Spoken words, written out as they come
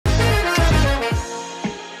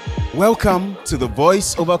Welcome to the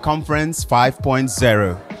Voiceover Conference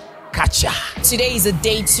 5.0. Catcha! Today is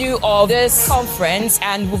day 2 of this conference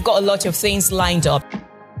and we've got a lot of things lined up.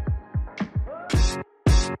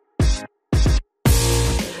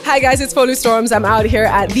 Hi guys, it's Folu Storms. I'm out here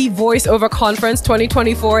at the Voiceover Conference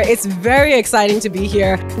 2024. It's very exciting to be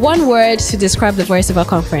here. One word to describe the Voiceover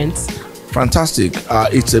Conference. Fantastic.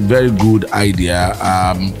 It's a very good idea.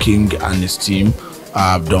 King and his team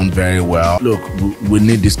have done very well. Look, we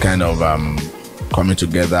need this kind of coming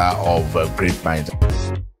together of great minds.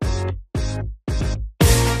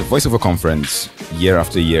 The Voiceover Conference, year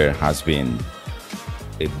after year, has been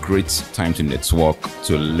a great time to network,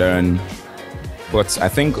 to learn. But I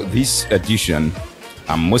think this edition,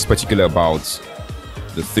 I'm most particular about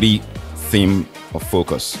the 3 themes of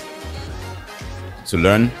focus: to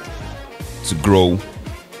learn, to grow,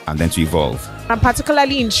 and then to evolve. I'm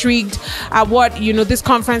particularly intrigued at what, this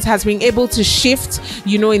conference has been able to shift,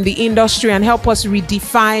 in the industry and help us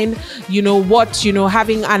redefine, what,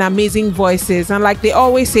 having an amazing voice is. And like they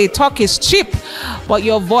always say, talk is cheap, but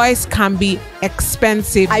your voice can be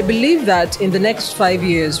expensive. I believe that in the next 5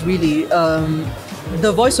 years, really,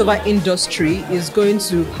 the voiceover industry is going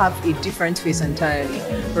to have a different face entirely,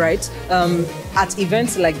 right? At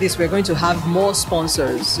events like this, we're going to have more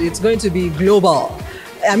sponsors. It's going to be global.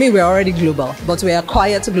 I mean, we're already global, but we are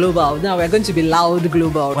quiet global. Now we're going to be loud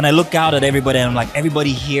global. When I look out at everybody, I'm like,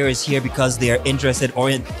 everybody here is here because they are interested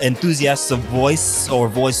or enthusiasts of voice or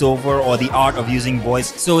voiceover or the art of using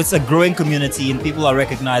voice. So it's a growing community and people are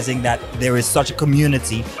recognizing that there is such a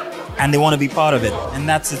community and they want to be part of it. And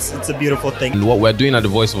it's a beautiful thing. And what we're doing at the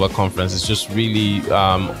Voiceover Conference is just really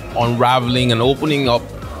unraveling and opening up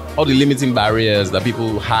all the limiting barriers that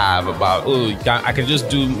people have about, I can just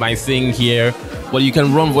do my thing here, but you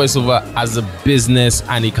can run voiceover as a business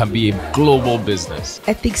and it can be a global business.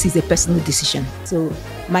 Ethics is a personal decision. So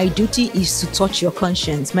my duty is to touch your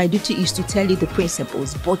conscience. My duty is to tell you the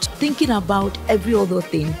principles, but thinking about every other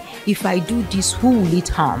thing, if I do this, who will it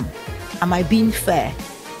harm? Am I being fair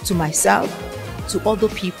to myself, to other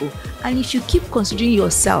people? And if you keep considering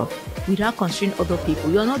yourself without considering other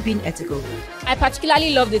people, you're not being ethical. I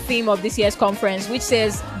particularly love the theme of this year's conference, which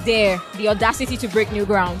says dare, the audacity to break new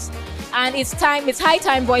grounds. And it's high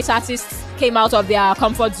time voice artists came out of their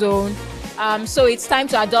comfort zone. So it's time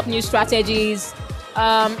to adopt new strategies.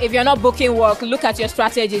 If you're not booking work, look at your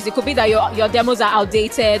strategies. It could be that your demos are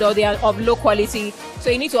outdated or they are of low quality. So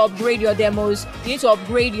you need to upgrade your demos. You need to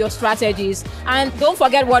upgrade your strategies. And don't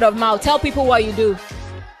forget word of mouth. Tell people what you do.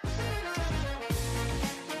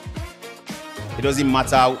 It doesn't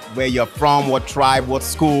matter where you're from, what tribe, what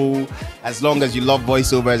school, as long as you love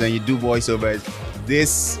voiceovers and you do voiceovers,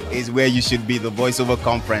 this is where you should be, the Voiceover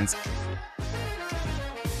Conference.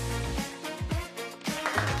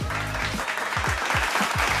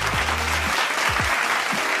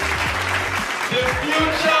 The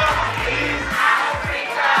future is